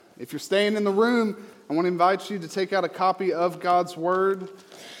If you're staying in the room, I want to invite you to take out a copy of God's Word,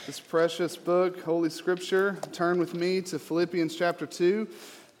 this precious book, Holy Scripture. Turn with me to Philippians chapter 2.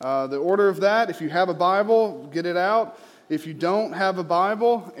 The order of that, if you have a Bible, get it out. If you don't have a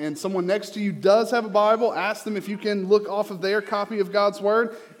Bible and someone next to you does have a Bible, ask them if you can look off of their copy of God's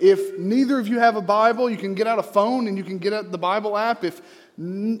Word. If neither of you have a Bible, you can get out a phone and you can get out the Bible app. If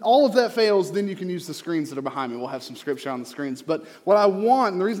all of that fails, then you can use the screens that are behind me. We'll have some scripture on the screens. But what I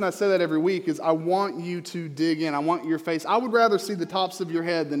want, and the reason I say that every week, is I want you to dig in. I want your face. I would rather see the tops of your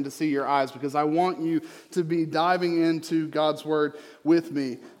head than to see your eyes, because I want you to be diving into God's Word with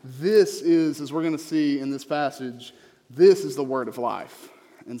me. This is, as we're going to see in this passage, this is the Word of life.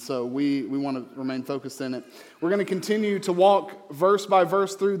 And so we want to remain focused in it. We're going to continue to walk verse by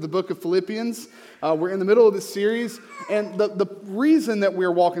verse through the book of Philippians. We're in the middle of this series, and the reason that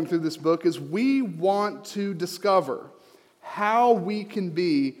we're walking through this book is we want to discover how we can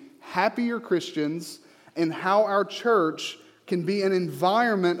be happier Christians and how our church can be an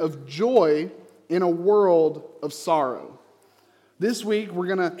environment of joy in a world of sorrow. This week, we're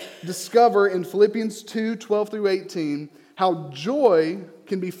going to discover in Philippians 2, 12 through 18, how joy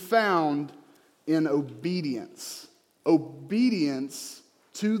can be found in obedience. Obedience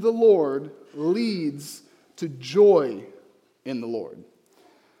to the Lord leads to joy in the Lord.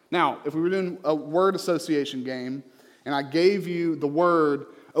 Now, if we were doing a word association game, and I gave you the word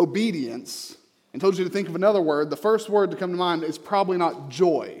obedience, and told you to think of another word, the first word to come to mind is probably not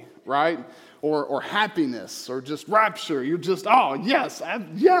joy, right? Or happiness, or just rapture. You're just, oh, yes, I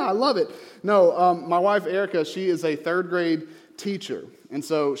love it. No, my wife, Erica, she is a third grade teacher. And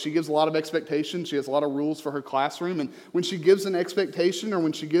so she gives a lot of expectations. She has a lot of rules for her classroom. And when she gives an expectation, or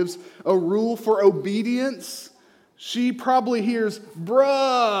when she gives a rule for obedience, she probably hears,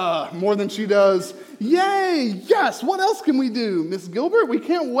 bruh, more than she does, yay, yes, what else can we do? Miss Gilbert, we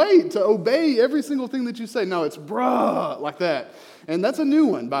can't wait to obey every single thing that you say. No, it's bruh, like that. And that's a new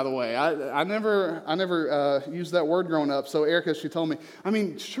one, by the way. I never used that word growing up. So Erica, she told me,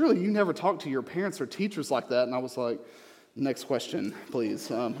 surely you never talk to your parents or teachers like that. And I was like, next question,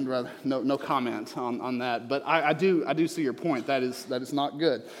 please. I'd rather no comment on that. But I do see your point. That is not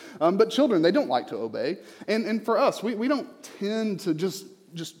good. But children, they don't like to obey. And for us, we don't tend to just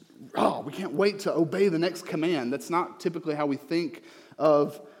we can't wait to obey the next command. That's not typically how we think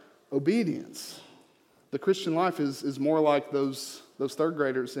of obedience. The Christian life is more like those third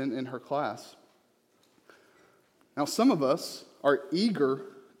graders in her class. Now, some of us are eager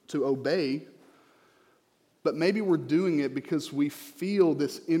to obey, but maybe we're doing it because we feel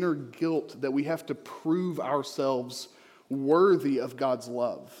this inner guilt that we have to prove ourselves worthy of God's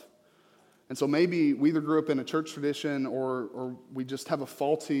love. And so maybe we either grew up in a church tradition or we just have a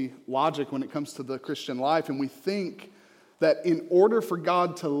faulty logic when it comes to the Christian life, and we think that in order for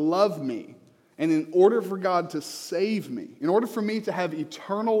God to love me, and in order for God to save me, in order for me to have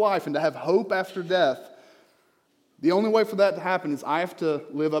eternal life and to have hope after death, the only way for that to happen is I have to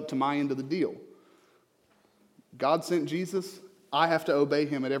live up to my end of the deal. God sent Jesus, I have to obey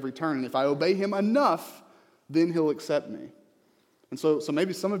him at every turn. And if I obey him enough, then he'll accept me. And so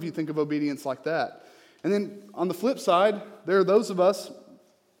maybe some of you think of obedience like that. And then on the flip side, there are those of us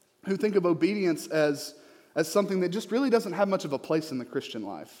who think of obedience as something that just really doesn't have much of a place in the Christian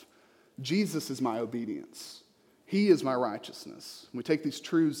life. Jesus is my obedience. He is my righteousness. We take these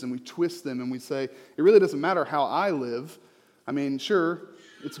truths and we twist them and we say, it really doesn't matter how I live. Sure,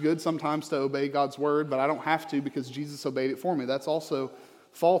 it's good sometimes to obey God's word, but I don't have to because Jesus obeyed it for me. That's also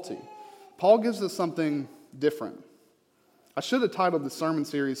faulty. Paul gives us something different. I should have titled the sermon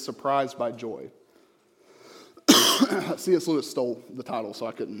series, Surprised by Joy. C.S. Lewis stole the title, so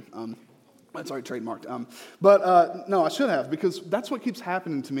I couldn't. That's already trademarked. No, I should have, because that's what keeps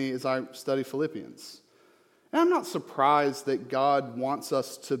happening to me as I study Philippians. And I'm not surprised that God wants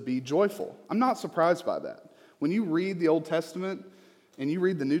us to be joyful. I'm not surprised by that. When you read the Old Testament and you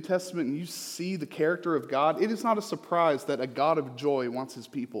read the New Testament and you see the character of God, it is not a surprise that a God of joy wants his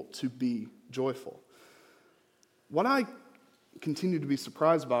people to be joyful. What I continue to be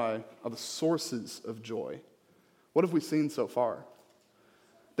surprised by are the sources of joy. What have we seen so far?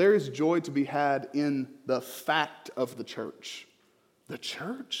 There is joy to be had in the fact of the church. The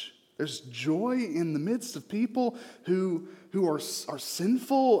church? There's joy in the midst of people who are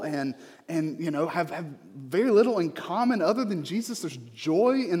sinful and have very little in common other than Jesus. There's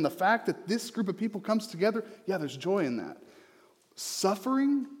joy in the fact that this group of people comes together. Yeah, there's joy in that.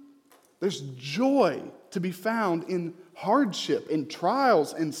 Suffering? There's joy to be found in hardship, in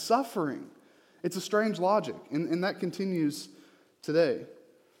trials, and suffering. It's a strange logic, and that continues today.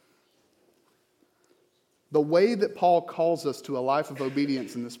 The way that Paul calls us to a life of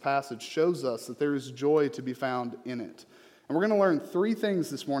obedience in this passage shows us that there is joy to be found in it. And we're going to learn 3 things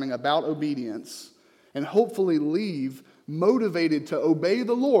this morning about obedience and hopefully leave motivated to obey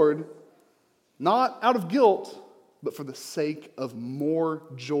the Lord, not out of guilt, but for the sake of more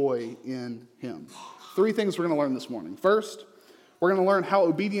joy in Him. 3 things we're going to learn this morning. First, we're going to learn how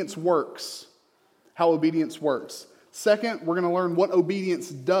obedience works. How obedience works. Second, we're going to learn what obedience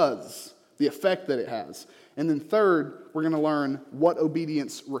does, the effect that it has. And then third, we're going to learn what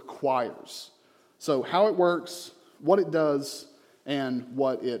obedience requires. So how it works, what it does, and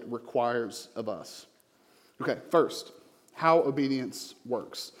what it requires of us. Okay, first, how obedience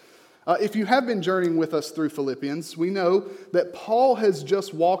works. If you have been journeying with us through Philippians, we know that Paul has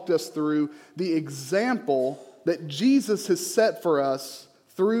just walked us through the example that Jesus has set for us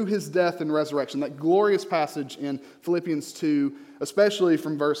through his death and resurrection. That glorious passage in Philippians 2, especially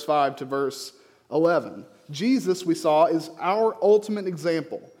from verse 5 to verse 11. Jesus, we saw, is our ultimate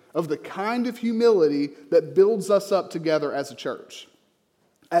example of the kind of humility that builds us up together as a church.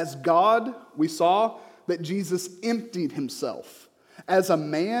 As God, we saw that Jesus emptied himself. As a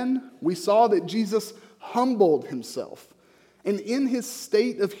man, we saw that Jesus humbled himself. And in his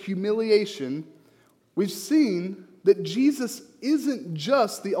state of humiliation, we've seen that Jesus isn't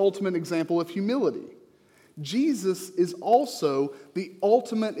just the ultimate example of humility. Jesus is also the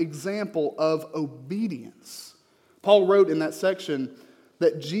ultimate example of obedience. Paul wrote in that section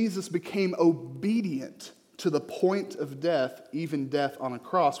that Jesus became obedient to the point of death, even death on a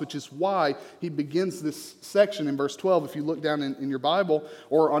cross, which is why he begins this section in verse 12. If you look down in your Bible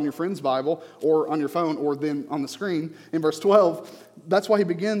or on your friend's Bible or on your phone or then on the screen in verse 12, that's why he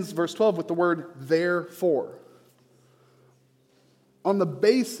begins verse 12 with the word therefore. On the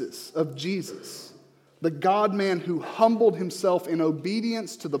basis of Jesus, the God-man who humbled himself in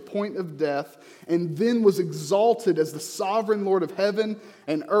obedience to the point of death and then was exalted as the sovereign Lord of heaven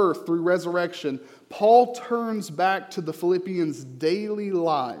and earth through resurrection, Paul turns back to the Philippians' daily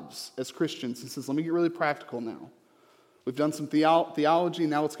lives as Christians. He says, let me get really practical now. We've done some theology,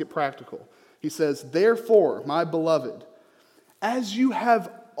 now let's get practical. He says, therefore, my beloved, as you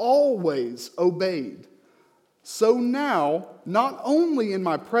have always obeyed, so now, not only in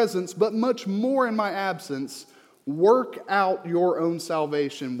my presence, but much more in my absence, work out your own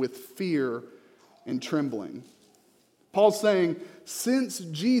salvation with fear and trembling. Paul's saying, since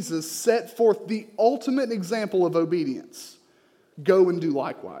Jesus set forth the ultimate example of obedience, go and do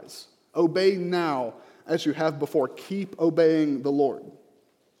likewise. Obey now as you have before. Keep obeying the Lord.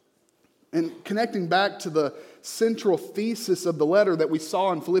 And connecting back to the central thesis of the letter that we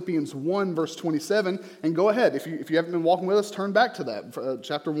saw in Philippians 1, verse 27, and go ahead, if you haven't been walking with us, turn back to that.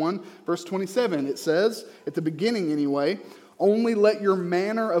 Chapter 1, verse 27, it says, at the beginning anyway, only let your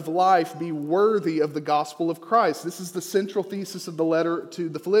manner of life be worthy of the gospel of Christ. This is the central thesis of the letter to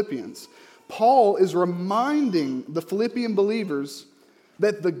the Philippians. Paul is reminding the Philippian believers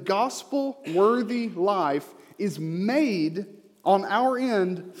that the gospel-worthy life is made on our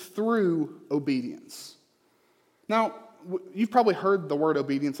end through obedience. Now, you've probably heard the word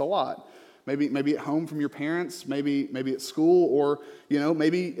obedience a lot. Maybe at home from your parents, maybe at school, or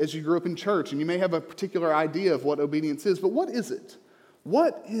maybe as you grew up in church, and you may have a particular idea of what obedience is. But what is it?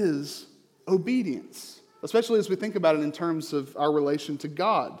 What is obedience? Especially as we think about it in terms of our relation to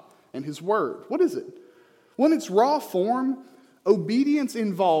God and His Word. What is it? Well, in its raw form, obedience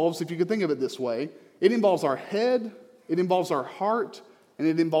involves, if you could think of it this way, it involves our head, it involves our heart, and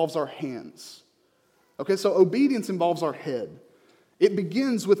it involves our hands. Okay, so obedience involves our head. It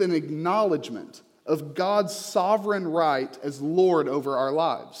begins with an acknowledgement of God's sovereign right as Lord over our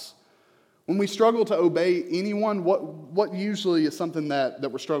lives. When we struggle to obey anyone, what usually is something that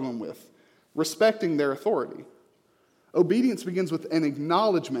we're struggling with? Respecting their authority. Obedience begins with an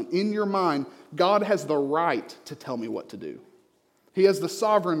acknowledgement in your mind, God has the right to tell me what to do. He has the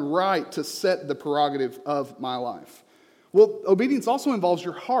sovereign right to set the prerogative of my life. Well, obedience also involves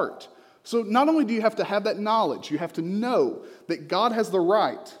your heart. So not only do you have to have that knowledge, you have to know that God has the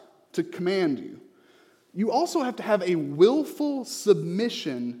right to command you. You also have to have a willful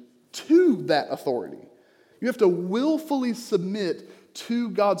submission to that authority. You have to willfully submit to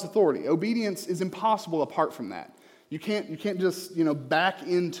God's authority. Obedience is impossible apart from that. You can't just back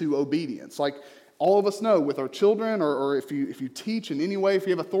into obedience. Like all of us know with our children, or if you teach in any way, if you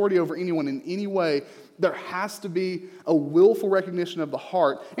have authority over anyone in any way, there has to be a willful recognition of the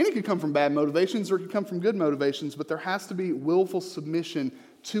heart. And it could come from bad motivations or it could come from good motivations, but there has to be willful submission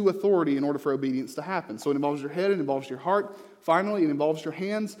to authority in order for obedience to happen. So it involves your head, it involves your heart. Finally, it involves your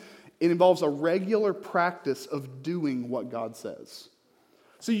hands. It involves a regular practice of doing what God says.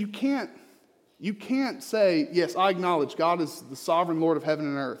 So you can't You can't say, yes, I acknowledge God is the sovereign Lord of heaven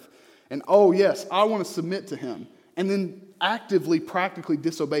and earth, and oh yes, I want to submit to him, and then actively, practically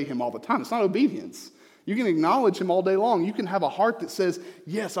disobey him all the time. It's not obedience. You can acknowledge him all day long. You can have a heart that says,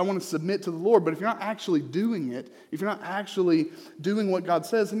 yes, I want to submit to the Lord, but if you're not actually doing it, if you're not actually doing what God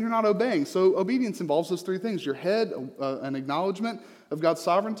says, then you're not obeying. So obedience involves those three things. Your head, an acknowledgement of God's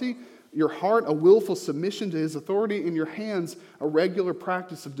sovereignty, your heart, a willful submission to his authority, and your hands, a regular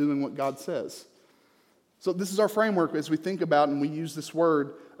practice of doing what God says. So this is our framework as we think about and we use this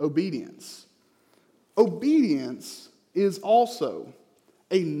word obedience. Obedience is also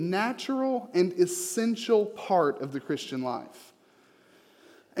a natural and essential part of the Christian life.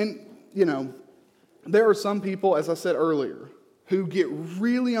 And, there are some people, as I said earlier, who get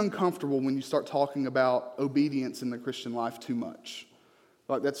really uncomfortable when you start talking about obedience in the Christian life too much.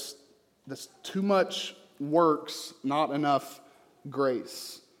 Like that's too much works, not enough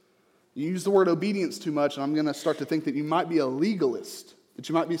grace. You use the word obedience too much, and I'm going to start to think that you might be a legalist, that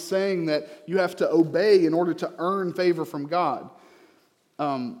you might be saying that you have to obey in order to earn favor from God.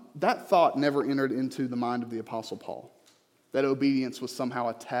 That thought never entered into the mind of the Apostle Paul, that obedience was somehow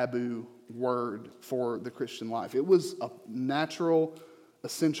a taboo word for the Christian life. It was a natural,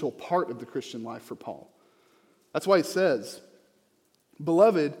 essential part of the Christian life for Paul. That's why he says,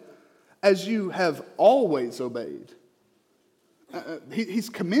 "Beloved, as you have always obeyed." He's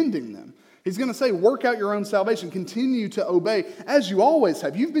commending them. He's going to say, work out your own salvation. Continue to obey as you always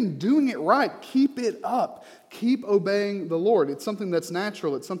have. You've been doing it right. Keep it up. Keep obeying the Lord. It's something that's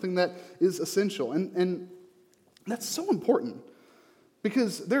natural. It's something that is essential. And that's so important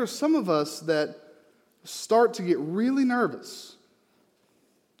because there are some of us that start to get really nervous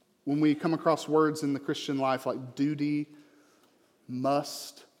when we come across words in the Christian life like duty,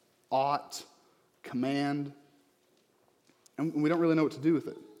 must, ought, command. And we don't really know what to do with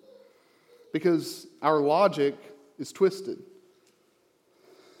it because our logic is twisted.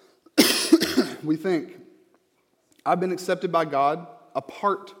 We think, I've been accepted by God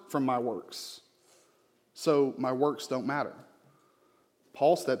apart from my works, so my works don't matter.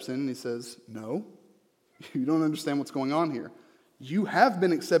 Paul steps in and he says, no, you don't understand what's going on here. You have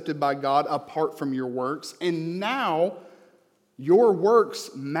been accepted by God apart from your works, and now your works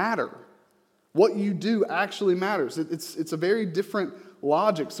matter. What you do actually matters. It's a very different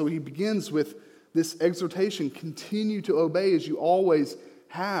logic. So he begins with this exhortation, continue to obey as you always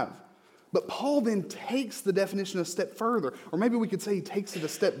have. But Paul then takes the definition a step further, or maybe we could say he takes it a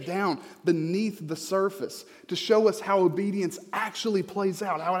step down beneath the surface to show us how obedience actually plays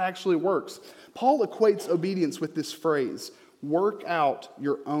out, how it actually works. Paul equates obedience with this phrase, work out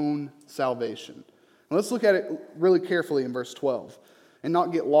your own salvation. Now let's look at it really carefully in verse 12. And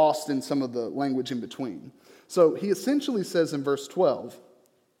not get lost in some of the language in between. So he essentially says in verse 12,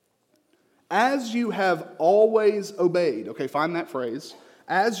 as you have always obeyed. Okay, find that phrase.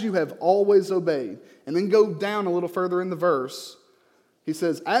 As you have always obeyed. And then go down a little further in the verse. He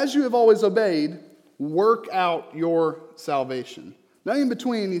says, as you have always obeyed, work out your salvation. Now in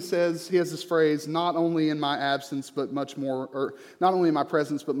between, he says, he has this phrase, not only in my absence, but much more, or not only in my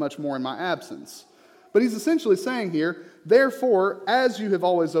presence, but much more in my absence. But he's essentially saying here, therefore, as you have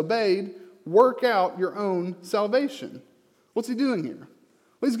always obeyed, work out your own salvation. What's he doing here?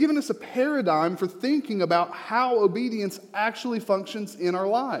 Well, he's giving us a paradigm for thinking about how obedience actually functions in our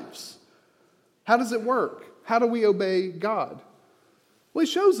lives. How does it work? How do we obey God? Well, he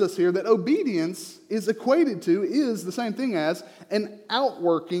shows us here that obedience is the same thing as an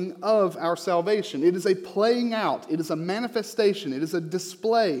outworking of our salvation. It is a playing out. It is a manifestation. It is a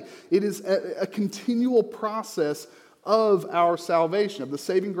display. It is a continual process of our salvation, of the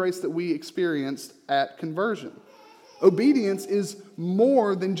saving grace that we experienced at conversion. Obedience is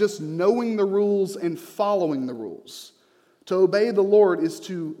more than just knowing the rules and following the rules. To obey the Lord is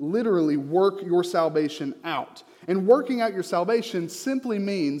to literally work your salvation out. And working out your salvation simply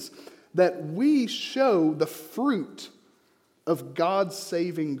means that we show the fruit of God's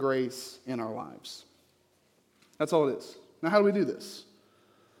saving grace in our lives. That's all it is. Now, how do we do this?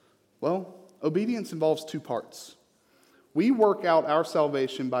 Well, obedience involves two parts. We work out our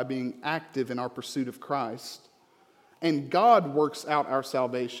salvation by being active in our pursuit of Christ, and God works out our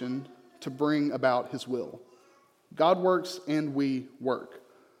salvation to bring about his will. God works and we work.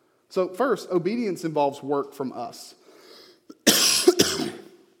 So first, obedience involves work from us.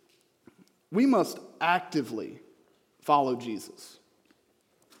 We must actively follow Jesus.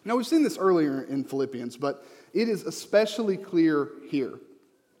 Now, we've seen this earlier in Philippians, but it is especially clear here.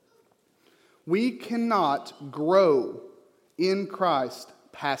 We cannot grow in Christ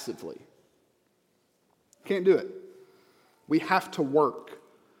passively. Can't do it. We have to work.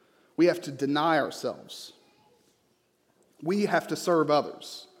 We have to deny ourselves. We have to serve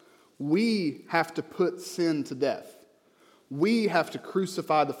others. We have to put sin to death. We have to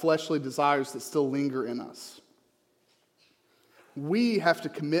crucify the fleshly desires that still linger in us. We have to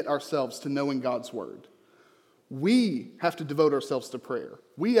commit ourselves to knowing God's word. We have to devote ourselves to prayer.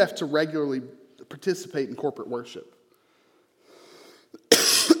 We have to regularly participate in corporate worship.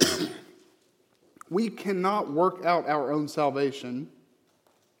 We cannot work out our own salvation.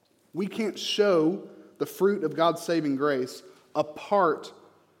 We can't show the fruit of God's saving grace apart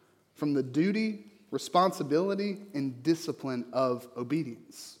from the duty, responsibility, and discipline of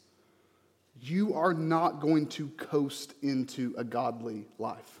obedience. You are not going to coast into a godly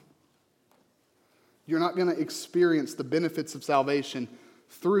life. You're not going to experience the benefits of salvation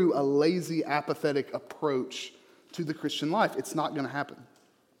through a lazy, apathetic approach to the Christian life. It's not going to happen.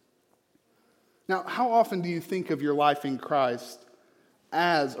 Now, how often do you think of your life in Christ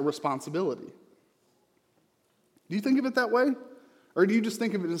as a responsibility? Do you think of it that way? Or do you just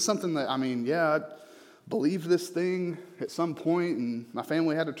think of it as something that, I believe this thing at some point, and my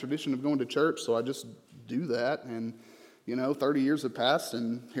family had a tradition of going to church, so I just do that, and 30 years have passed,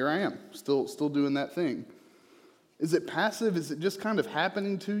 and here I am, still doing that thing. Is it passive? Is it just kind of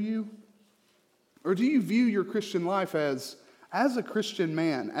happening to you? Or do you view your Christian life as a Christian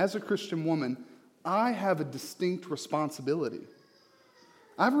man, as a Christian woman, I have a distinct responsibility.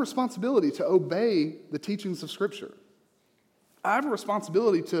 I have a responsibility to obey the teachings of Scripture. I have a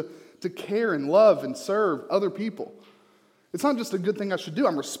responsibility to care and love and serve other people. It's not just a good thing I should do.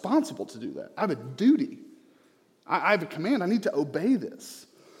 I'm responsible to do that. I have a duty. I have a command. I need to obey this.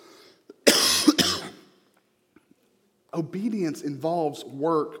 Obedience involves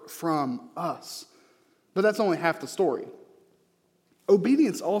work from us. But that's only half the story.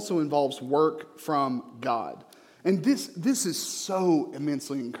 Obedience also involves work from God. And this is so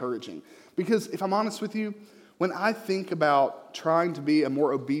immensely encouraging. Because if I'm honest with you, when I think about trying to be a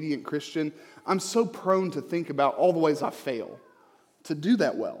more obedient Christian, I'm so prone to think about all the ways I fail to do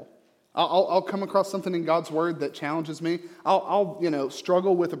that well. I'll come across something in God's word that challenges me. I'll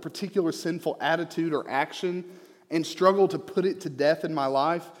struggle with a particular sinful attitude or action and struggle to put it to death in my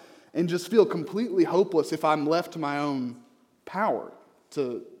life and just feel completely hopeless if I'm left to my own power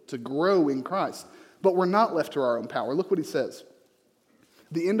to grow in Christ. But we're not left to our own power. Look what he says.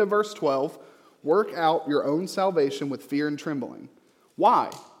 The end of verse 12, work out your own salvation with fear and trembling. Why?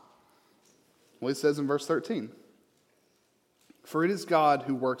 Well, he says in verse 13, for it is God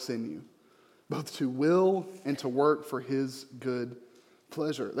who works in you, both to will and to work for his good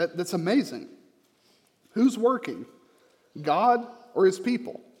pleasure. That's amazing. Who's working? God or his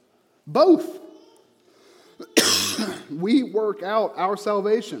people? Both. We work out our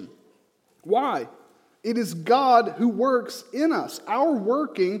salvation. Why? It is God who works in us. Our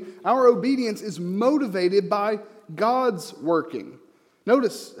working, our obedience is motivated by God's working.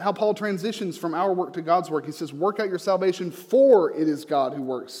 Notice how Paul transitions from our work to God's work. He says, work out your salvation, for it is God who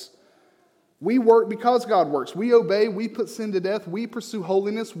works. We work because God works. We obey, we put sin to death, we pursue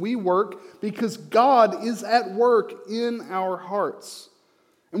holiness, we work because God is at work in our hearts.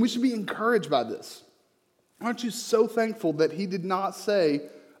 And we should be encouraged by this. Aren't you so thankful that he did not say,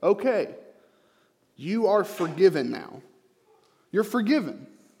 okay, you are forgiven now. You're forgiven.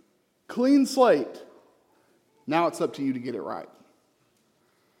 Clean slate. Now it's up to you to get it right.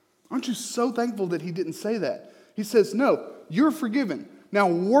 Aren't you so thankful that he didn't say that? He says, no, you're forgiven. Now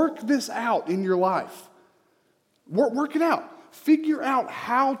work this out in your life. Work it out. Figure out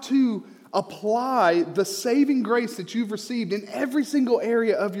how to apply the saving grace that you've received in every single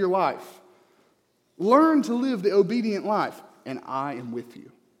area of your life. Learn to live the obedient life, and I am with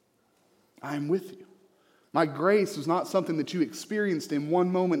you. I am with you. My grace is not something that you experienced in one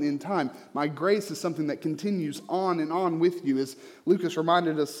moment in time. My grace is something that continues on and on with you. As Lucas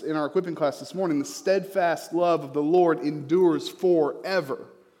reminded us in our equipping class this morning, the steadfast love of the Lord endures forever.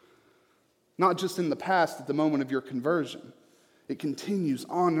 Not just in the past at the moment of your conversion. It continues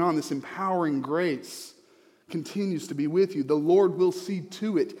on and on. This empowering grace continues to be with you. The Lord will see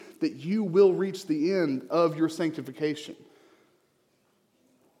to it that you will reach the end of your sanctification.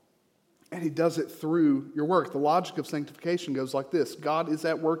 And he does it through your work. The logic of sanctification goes like this. God is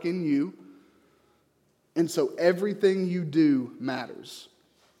at work in you, and so everything you do matters.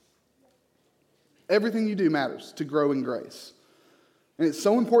 Everything you do matters to grow in grace. And it's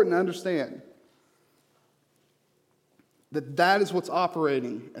so important to understand that that is what's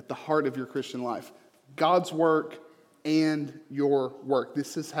operating at the heart of your Christian life. God's work and your work.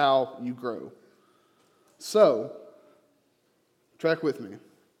 This is how you grow. So, track with me.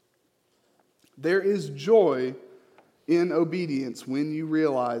 There is joy in obedience when you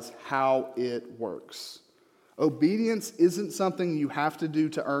realize how it works. Obedience isn't something you have to do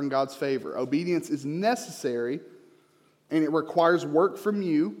to earn God's favor. Obedience is necessary, and it requires work from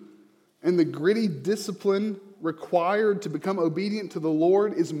you, and the gritty discipline required to become obedient to the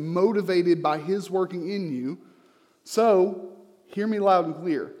Lord is motivated by His working in you. So, hear me loud and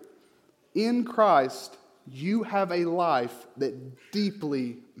clear. In Christ, you have a life that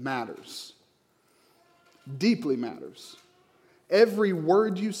deeply matters. Deeply matters. Every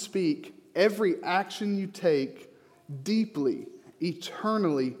word you speak, every action you take, deeply,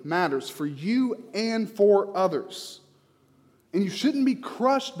 eternally matters for you and for others. And you shouldn't be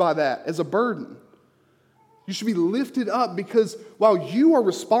crushed by that as a burden. You should be lifted up because while you are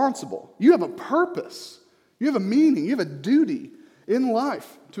responsible, you have a purpose, you have a meaning, you have a duty in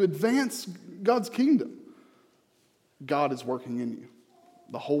life to advance God's kingdom. God is working in you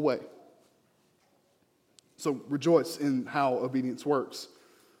the whole way. So rejoice in how obedience works.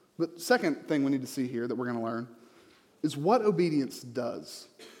 The second thing we need to see here that we're going to learn is what obedience does.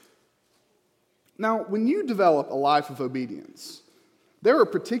 Now, when you develop a life of obedience, there are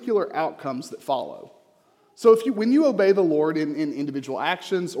particular outcomes that follow. So when you obey the Lord in individual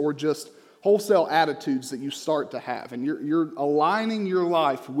actions or just wholesale attitudes that you start to have, and you're aligning your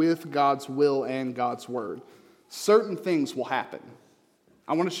life with God's will and God's word, certain things will happen.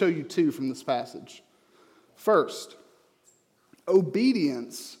 I want to show you two from this passage. First,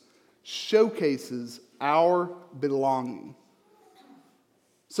 obedience showcases our belonging.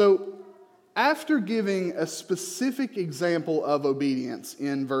 So, after giving a specific example of obedience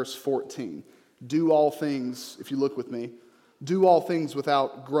in verse 14, do all things, if you look with me, do all things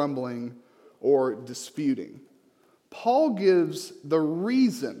without grumbling or disputing. Paul gives the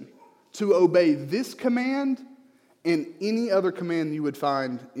reason to obey this command and any other command you would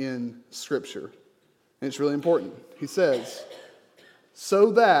find in Scripture. And it's really important. He says,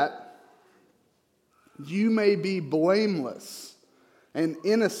 so that you may be blameless and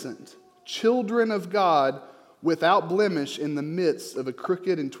innocent, children of God, without blemish in the midst of a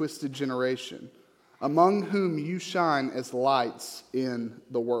crooked and twisted generation, among whom you shine as lights in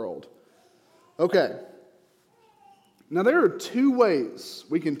the world. Okay. Now there are two ways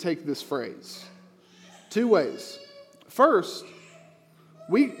we can take this phrase. Two ways. First,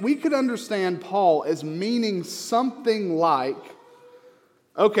 we could understand Paul as meaning something like,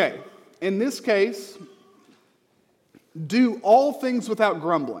 okay, in this case, do all things without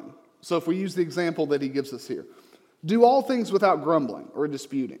grumbling. So if we use the example that he gives us here, do all things without grumbling or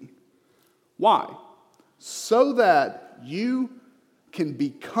disputing. Why? So that you can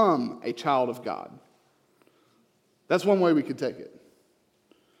become a child of God. That's one way we could take it.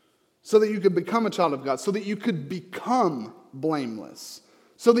 So that you could become a child of God, so that you could become blameless,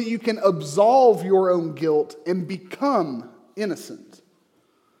 so that you can absolve your own guilt and become innocent.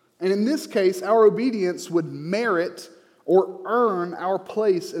 And in this case, our obedience would merit or earn our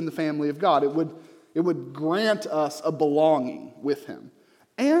place in the family of God. It would grant us a belonging with Him.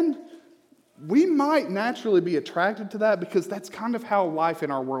 And we might naturally be attracted to that because that's kind of how life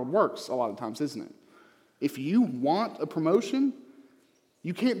in our world works a lot of times, isn't it? If you want a promotion,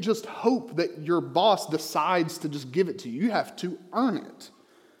 you can't just hope that your boss decides to just give it to you. You have to earn it.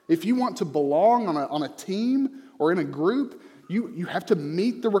 If you want to belong on a team or in a group, you have to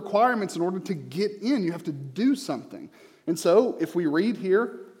meet the requirements in order to get in. You have to do something. And so, if we read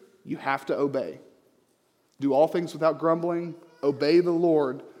here, you have to obey. Do all things without grumbling. Obey the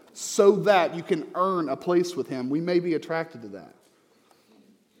Lord so that you can earn a place with Him. We may be attracted to that.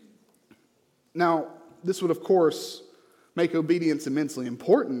 Now, this would, of course, make obedience immensely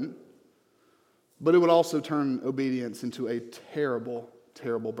important, but it would also turn obedience into a terrible,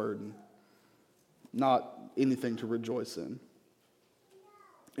 terrible burden. Not anything to rejoice in.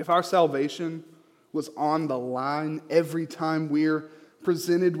 If our salvation was on the line every time we're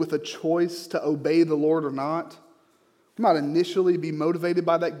presented with a choice to obey the Lord or not, we might initially be motivated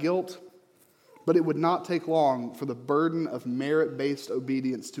by that guilt, but it would not take long for the burden of merit-based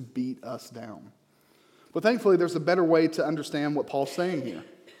obedience to beat us down. But thankfully, there's a better way to understand what Paul's saying here.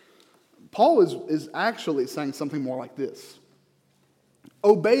 Paul is actually saying something more like this.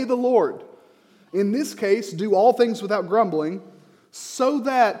 Obey the Lord. In this case, do all things without grumbling, so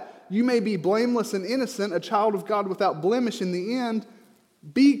that you may be blameless and innocent, a child of God without blemish in the end,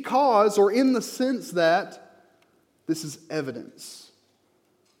 because, or in the sense that, this is evidence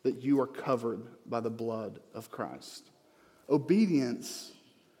that you are covered by the blood of Christ. Obedience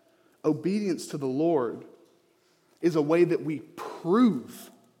to the Lord is a way that we prove,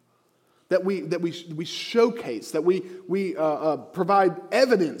 that we showcase, that we provide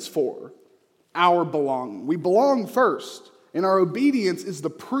evidence for our belonging. We belong first, and our obedience is the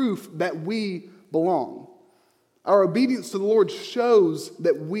proof that we belong. Our obedience to the Lord shows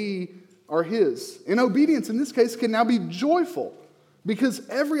that we are His. And obedience in this case can now be joyful, because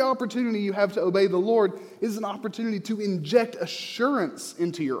every opportunity you have to obey the Lord is an opportunity to inject assurance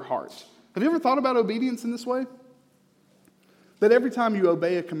into your heart. Have you ever thought about obedience in this way? That every time you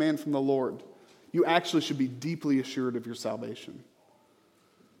obey a command from the Lord, you actually should be deeply assured of your salvation.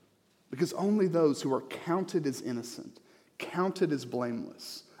 Because only those who are counted as innocent, counted as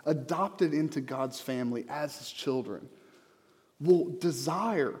blameless, adopted into God's family as His children, will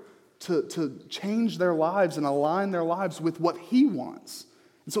desire to change their lives and align their lives with what He wants.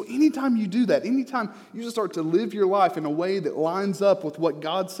 And so anytime you do that, anytime you just start to live your life in a way that lines up with what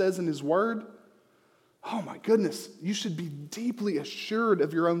God says in His Word, oh my goodness, you should be deeply assured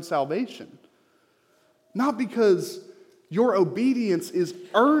of your own salvation. Not because your obedience is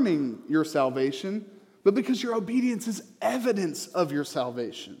earning your salvation, but because your obedience is evidence of your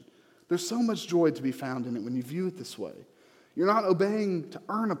salvation. There's so much joy to be found in it when you view it this way. You're not obeying to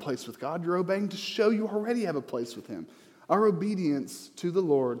earn a place with God. You're obeying to show you already have a place with Him. Our obedience to the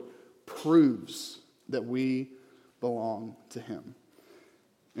Lord proves that we belong to Him.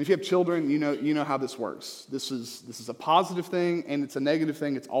 And if you have children, you know how this works. This is a positive thing, and it's a negative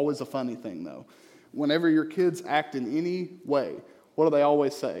thing. It's always a funny thing, though. Whenever your kids act in any way, what do they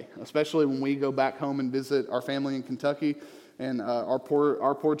always say? Especially when we go back home and visit our family in Kentucky, and our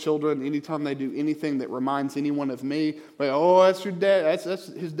poor children, anytime they do anything that reminds anyone of me, like, oh, that's your dad, that's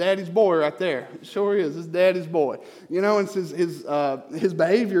his daddy's boy right there. It sure is, his daddy's boy. And his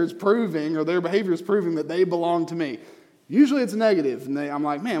behavior is proving, or their behavior is proving that they belong to me. Usually it's negative, and I'm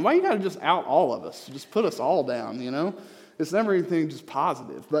like, man, why you got to just out all of us? Just put us all down, It's never anything just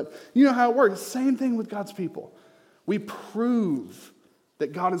positive. But you know how it works. Same thing with God's people. We prove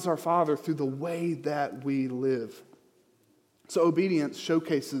that God is our Father through the way that we live. So obedience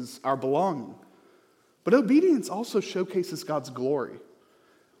showcases our belonging. But obedience also showcases God's glory.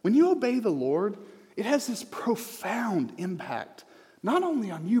 When you obey the Lord, it has this profound impact, not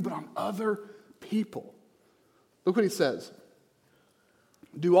only on you, but on other people. Look what He says.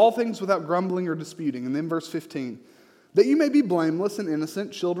 Do all things without grumbling or disputing. And then verse 15. That you may be blameless and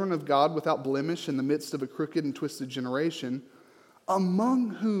innocent, children of God without blemish in the midst of a crooked and twisted generation, among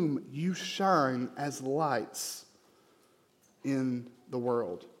whom you shine as lights in the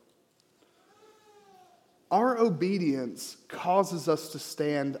world. Our obedience causes us to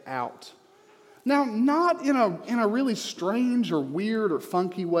stand out. Now, not in a really strange or weird or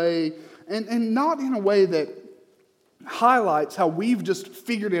funky way, and not in a way that highlights how we've just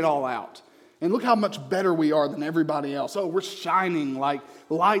figured it all out. And look how much better we are than everybody else. Oh, we're shining like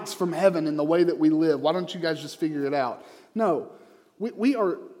lights from heaven in the way that we live. Why don't you guys just figure it out? No, we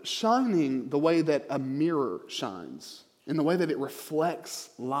are shining the way that a mirror shines, in the way that it reflects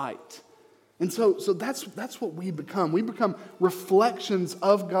light. And so that's what we become. We become reflections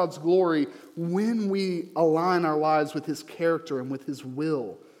of God's glory when we align our lives with His character and with His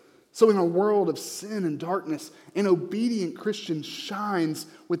will. So in a world of sin and darkness, an obedient Christian shines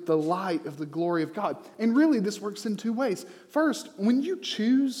with the light of the glory of God. And really, this works in two ways. First, when you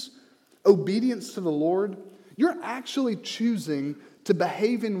choose obedience to the Lord, you're actually choosing to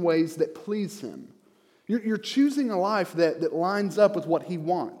behave in ways that please Him. You're choosing a life that lines up with what He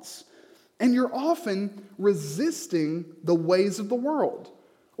wants. And you're often resisting the ways of the world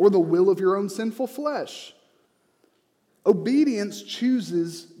or the will of your own sinful flesh. Obedience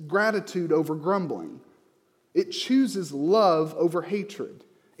chooses gratitude over grumbling. It chooses love over hatred.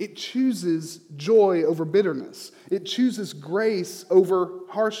 It chooses joy over bitterness. It chooses grace over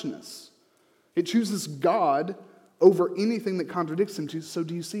harshness. It chooses God over anything that contradicts Him. So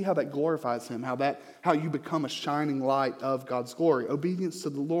do you see how that glorifies Him? How you become a shining light of God's glory? Obedience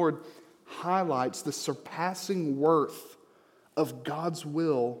to the Lord highlights the surpassing worth of God's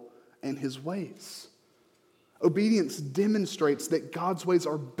will and His ways. Obedience demonstrates that God's ways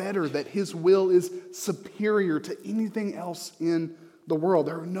are better, that His will is superior to anything else in the world.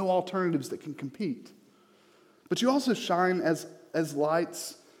 There are no alternatives that can compete. But you also shine as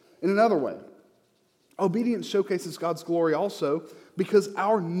lights in another way. Obedience showcases God's glory also because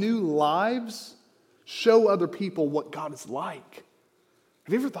our new lives show other people what God is like.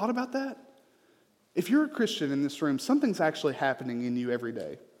 Have you ever thought about that? If you're a Christian in this room, something's actually happening in you every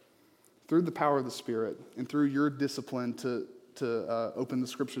day through the power of the Spirit and through your discipline to open the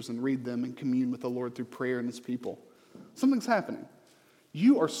Scriptures and read them and commune with the Lord through prayer and His people. Something's happening.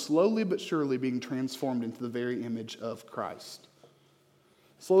 You are slowly but surely being transformed into the very image of Christ.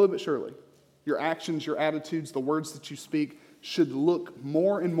 Slowly but surely. Your actions, your attitudes, the words that you speak, should look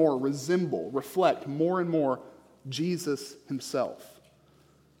more and more, reflect more and more Jesus himself.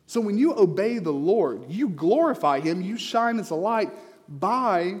 So when you obey the Lord, you glorify him, you shine as a light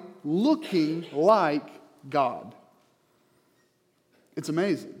by looking like God. It's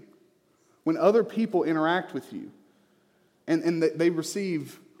amazing. When other people interact with you and they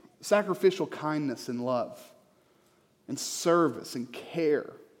receive sacrificial kindness and love and service and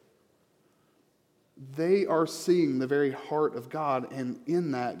care, they are seeing the very heart of God, and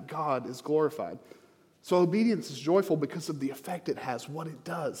in that, God is glorified. So obedience is joyful because of the effect it has, what it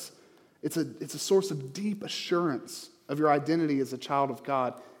does. It's a source of deep assurance of your identity as a child of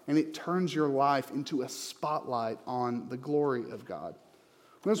God, and it turns your life into a spotlight on the glory of God.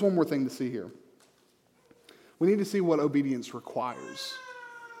 There's one more thing to see here. We need to see what obedience requires.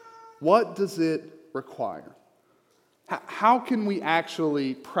 What does it require? How can we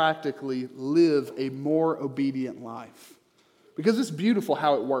actually practically live a more obedient life? Because it's beautiful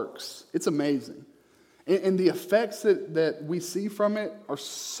how it works. It's amazing. And the effects that we see from it are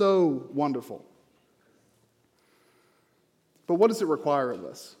so wonderful. But what does it require of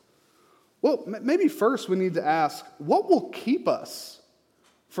us? Well, maybe first we need to ask, what will keep us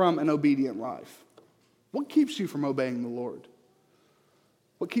from an obedient life? What keeps you from obeying the Lord?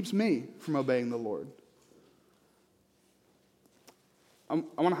 What keeps me from obeying the Lord? I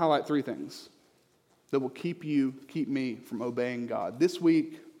want to highlight three things that will keep me from obeying God this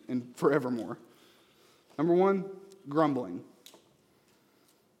week and forevermore. Number one, grumbling.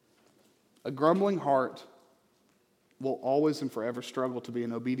 A grumbling heart will always and forever struggle to be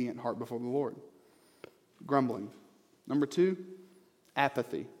an obedient heart before the Lord. Grumbling. Number two,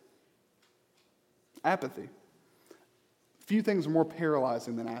 apathy. Apathy. Few things are more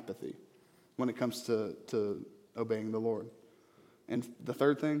paralyzing than apathy when it comes to obeying the Lord. And the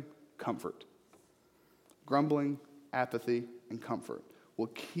third thing, comfort. Grumbling, apathy, and comfort will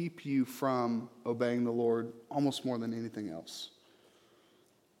keep you from obeying the Lord almost more than anything else.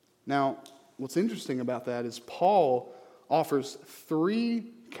 Now, what's interesting about that is Paul offers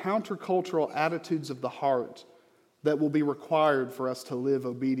three countercultural attitudes of the heart that will be required for us to live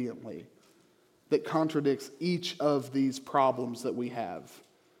obediently, that contradicts each of these problems that we have.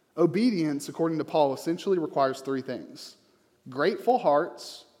 Obedience, according to Paul, essentially requires three things: grateful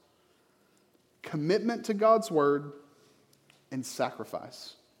hearts, commitment to God's word, and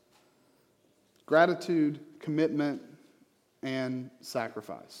sacrifice. Gratitude, commitment, and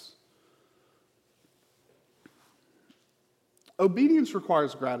sacrifice. Obedience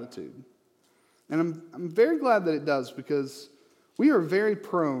requires gratitude. And I'm very glad that it does, because we are very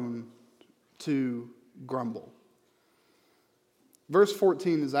prone to grumble. Verse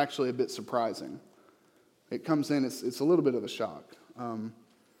 14 is actually a bit surprising. It comes in, it's a little bit of a shock.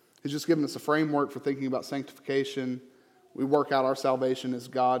 He's just given us a framework for thinking about sanctification. We work out our salvation as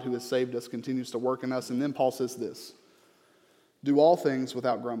God who has saved us continues to work in us. And then Paul says this: do all things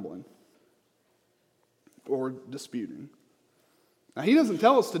without grumbling or disputing. Now, he doesn't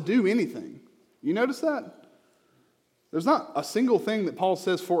tell us to do anything. You notice that? There's not a single thing that Paul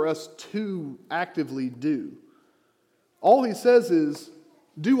says for us to actively do. All he says is,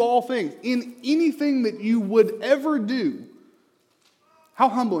 do all things. In anything that you would ever do. How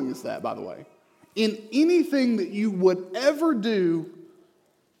humbling is that, by the way? In anything that you would ever do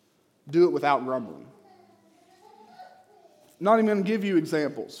it without grumbling. Not even going to give you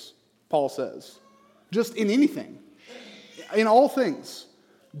examples, Paul says. Just in anything. In all things,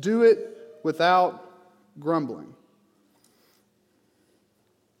 do it without grumbling.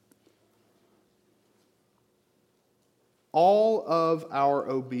 All of our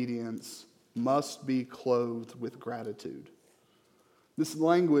obedience must be clothed with gratitude. This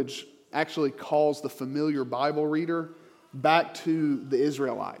language actually calls the familiar Bible reader back to the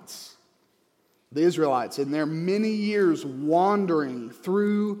Israelites. The Israelites in their many years wandering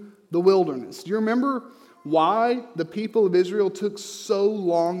through the wilderness. Do you remember why the people of Israel took so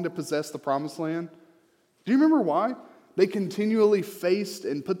long to possess the promised land? Do you remember why? They continually faced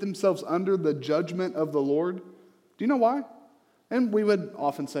and put themselves under the judgment of the Lord. Do you know why? And we would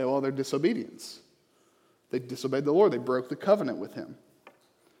often say, well, their disobedience. They disobeyed the Lord. They broke the covenant with him.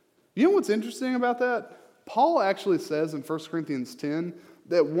 You know what's interesting about that? Paul actually says in 1 Corinthians 10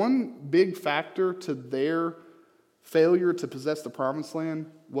 that one big factor to their failure to possess the promised land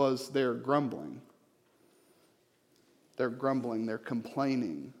was their grumbling. Their grumbling, their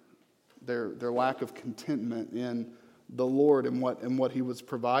complaining, their lack of contentment in the Lord and what he was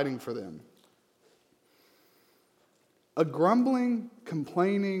providing for them. A grumbling,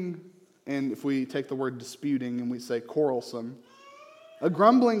 complaining, and if we take the word disputing and we say quarrelsome, a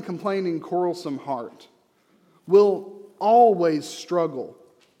grumbling, complaining, quarrelsome heart will always struggle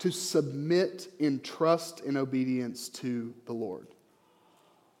to submit in trust and obedience to the Lord.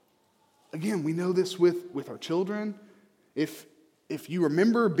 Again, we know this with our children. If you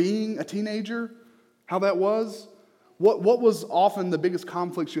remember being a teenager, how that was, what was often the biggest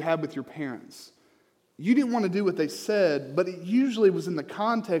conflicts you had with your parents? You didn't want to do what they said, but it usually was in the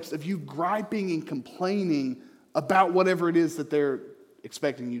context of you griping and complaining about whatever it is that they're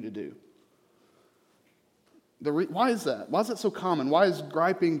expecting you to do. Why is that? Why is that so common? Why is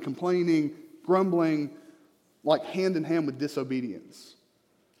griping, complaining, grumbling like hand in hand with disobedience?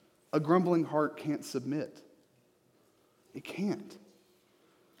 A grumbling heart can't submit. It can't.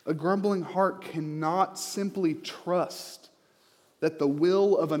 A grumbling heart cannot simply trust that the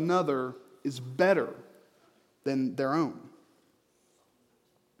will of another is better than their own.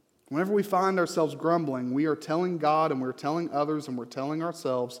 Whenever we find ourselves grumbling, we are telling God and we're telling others and we're telling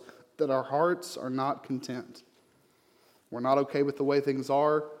ourselves that our hearts are not content. We're not okay with the way things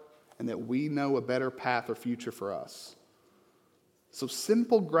are, and that we know a better path or future for us. So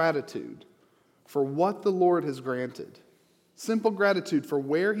simple gratitude for what the Lord has granted, simple gratitude for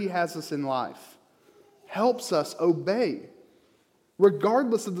where He has us in life, helps us obey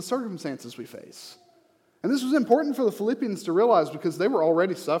regardless of the circumstances we face. And this was important for the Philippians to realize because they were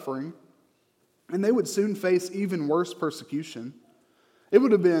already suffering, and they would soon face even worse persecution. It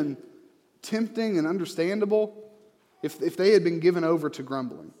would have been tempting and understandable if they had been given over to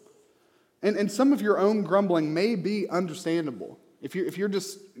grumbling. And some of your own grumbling may be understandable. If you're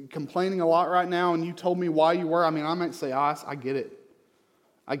just complaining a lot right now and you told me why you were, I might say, I get it.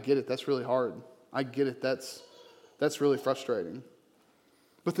 I get it. That's really hard. I get it. That's really frustrating.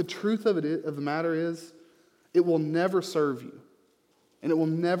 But the truth of the matter is, it will never serve you. And it will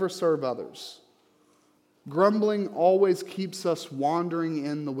never serve others. Grumbling always keeps us wandering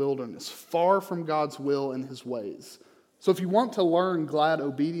in the wilderness, far from God's will and His ways. So if you want to learn glad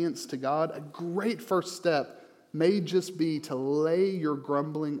obedience to God, a great first step may just be to lay your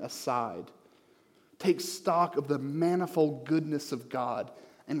grumbling aside. Take stock of the manifold goodness of God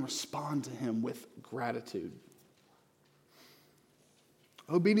and respond to Him with gratitude.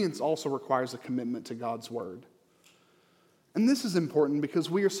 Obedience also requires a commitment to God's word. And this is important because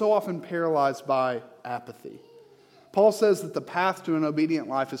we are so often paralyzed by apathy. Paul says that the path to an obedient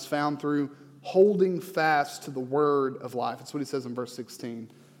life is found through holding fast to the word of life. That's what he says in verse 16.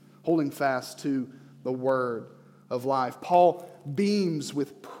 Holding fast to the word of life. Paul beams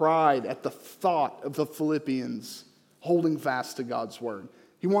with pride at the thought of the Philippians holding fast to God's word.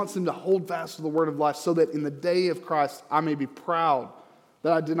 He wants them to hold fast to the word of life so that in the day of Christ I may be proud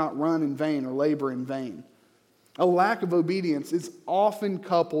that I did not run in vain or labor in vain. A lack of obedience is often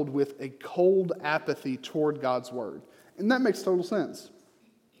coupled with a cold apathy toward God's word. And that makes total sense.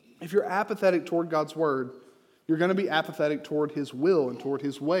 If you're apathetic toward God's word, you're going to be apathetic toward His will and toward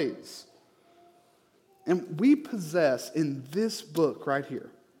His ways. And we possess in this book right here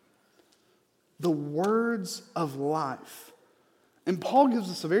the words of life. And Paul gives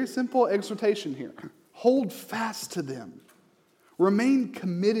us a very simple exhortation here. Hold fast to them. Remain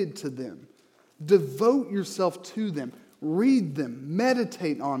committed to them. Devote yourself to them. Read them.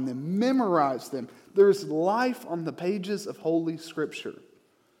 Meditate on them. Memorize them. There is life on the pages of Holy Scripture.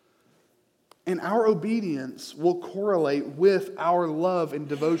 And our obedience will correlate with our love and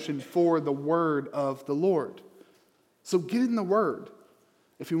devotion for the word of the Lord. So get in the word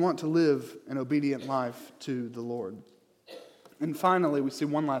if you want to live an obedient life to the Lord. And finally, we see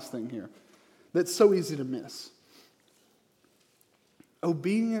one last thing here that's so easy to miss.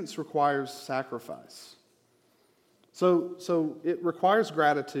 Obedience requires sacrifice. So it requires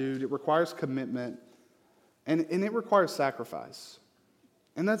gratitude, it requires commitment, and it requires sacrifice.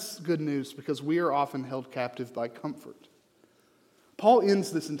 And that's good news because we are often held captive by comfort. Paul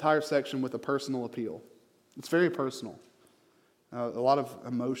ends this entire section with a personal appeal. It's very personal, a lot of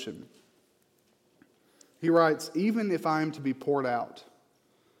emotion. He writes, even if I am to be poured out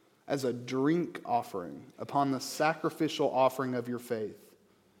as a drink offering upon the sacrificial offering of your faith,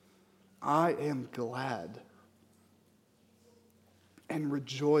 I am glad and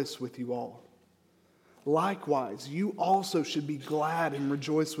rejoice with you all. Likewise, you also should be glad and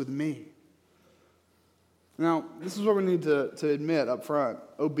rejoice with me. Now, this is what we need to admit up front.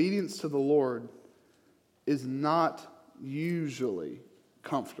 Obedience to the Lord is not usually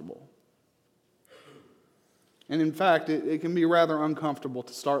comfortable. And in fact, it can be rather uncomfortable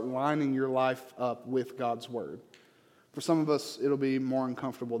to start lining your life up with God's word. For some of us, it'll be more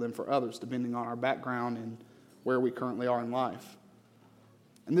uncomfortable than for others, depending on our background and where we currently are in life.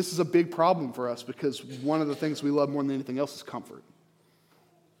 And this is a big problem for us because one of the things we love more than anything else is comfort.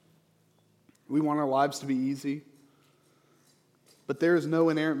 We want our lives to be easy. But there is no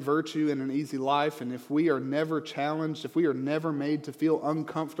inerrant virtue in an easy life, and if we are never challenged, if we are never made to feel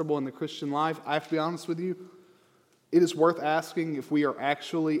uncomfortable in the Christian life, I have to be honest with you, it is worth asking if we are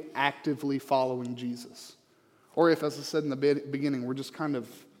actually actively following Jesus. Or if, as I said in the beginning, we're just kind of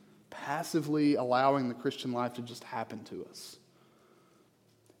passively allowing the Christian life to just happen to us.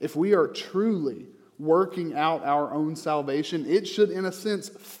 If we are truly working out our own salvation, it should, in a sense,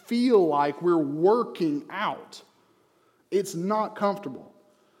 feel like we're working out. It's not comfortable.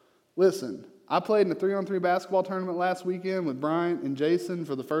 Listen, I played in a 3-on-3 basketball tournament last weekend with Brian and Jason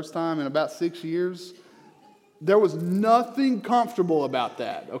for the first time in about 6 years. There was nothing comfortable about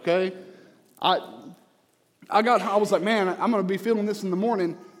that, okay? I was like, man, I'm going to be feeling this in the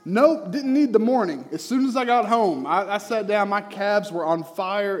morning. Nope, didn't need the morning. As soon as I got home, I sat down, my calves were on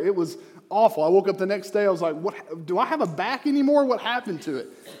fire. It was awful. I woke up the next day, I was like, what? Do I have a back anymore? What happened to it?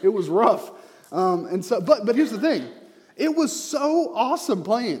 It was rough. But here's the thing. It was so awesome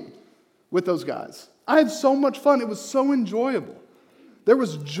playing with those guys. I had so much fun. It was so enjoyable. There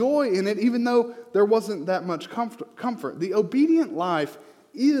was joy in it, even though there wasn't that much comfort. The obedient life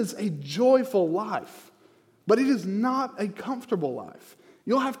is a joyful life, but it is not a comfortable life.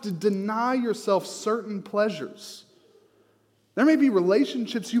 You'll have to deny yourself certain pleasures. There may be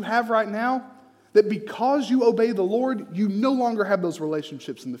relationships you have right now that because you obey the Lord, you no longer have those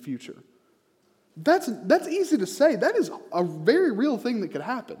relationships in the future. That's easy to say. That is a very real thing that could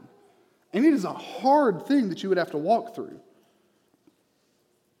happen. And it is a hard thing that you would have to walk through.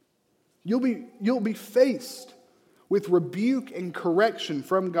 You'll be faced with rebuke and correction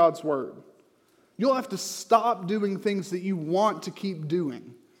from God's word. You'll have to stop doing things that you want to keep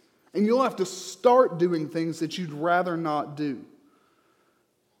doing. And you'll have to start doing things that you'd rather not do.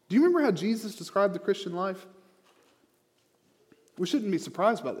 Do you remember how Jesus described the Christian life? We shouldn't be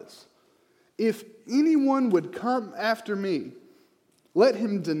surprised by this. If anyone would come after me, let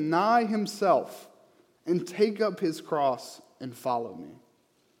him deny himself and take up his cross and follow me.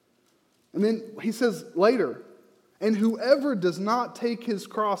 And then he says later, and whoever does not take his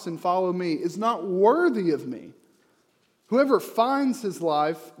cross and follow me is not worthy of me. Whoever finds his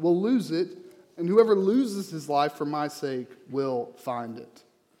life will lose it, and whoever loses his life for my sake will find it.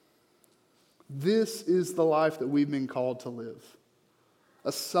 This is the life that we've been called to live.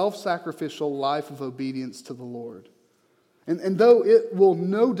 A self-sacrificial life of obedience to the Lord. And though it will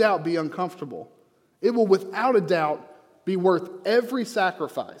no doubt be uncomfortable, it will without a doubt be worth every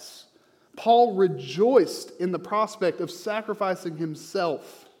sacrifice. Paul rejoiced in the prospect of sacrificing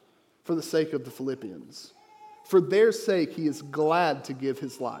himself for the sake of the Philippians. For their sake, he is glad to give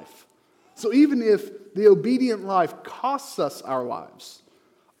his life. So even if the obedient life costs us our lives,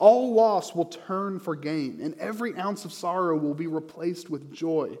 all loss will turn for gain, and every ounce of sorrow will be replaced with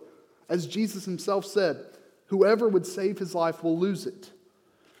joy. As Jesus himself said, whoever would save his life will lose it,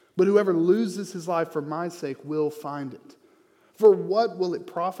 but whoever loses his life for my sake will find it. For what will it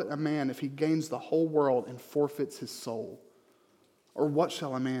profit a man if he gains the whole world and forfeits his soul? Or what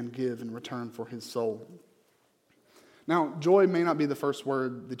shall a man give in return for his soul? Now, joy may not be the first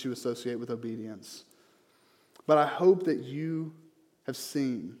word that you associate with obedience, but I hope that you have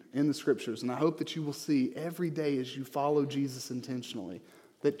seen in the scriptures, and I hope that you will see every day as you follow Jesus intentionally,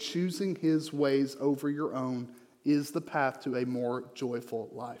 that choosing his ways over your own is the path to a more joyful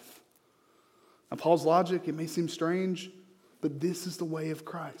life. Now, Paul's logic, it may seem strange, but this is the way of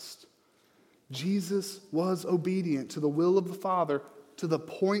Christ. Jesus was obedient to the will of the Father to the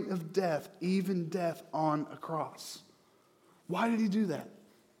point of death, even death on a cross. Why did he do that?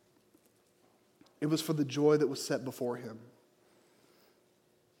 It was for the joy that was set before him.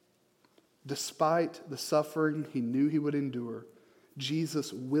 Despite the suffering he knew he would endure,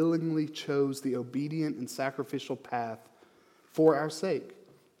 Jesus willingly chose the obedient and sacrificial path for our sake.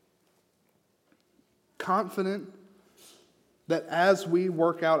 Confident that as we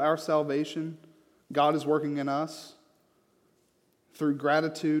work out our salvation, God is working in us through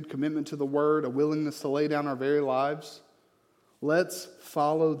gratitude, commitment to the word, a willingness to lay down our very lives. Let's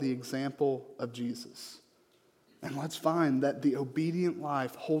follow the example of Jesus. And let's find that the obedient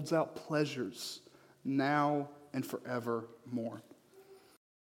life holds out pleasures now and forevermore.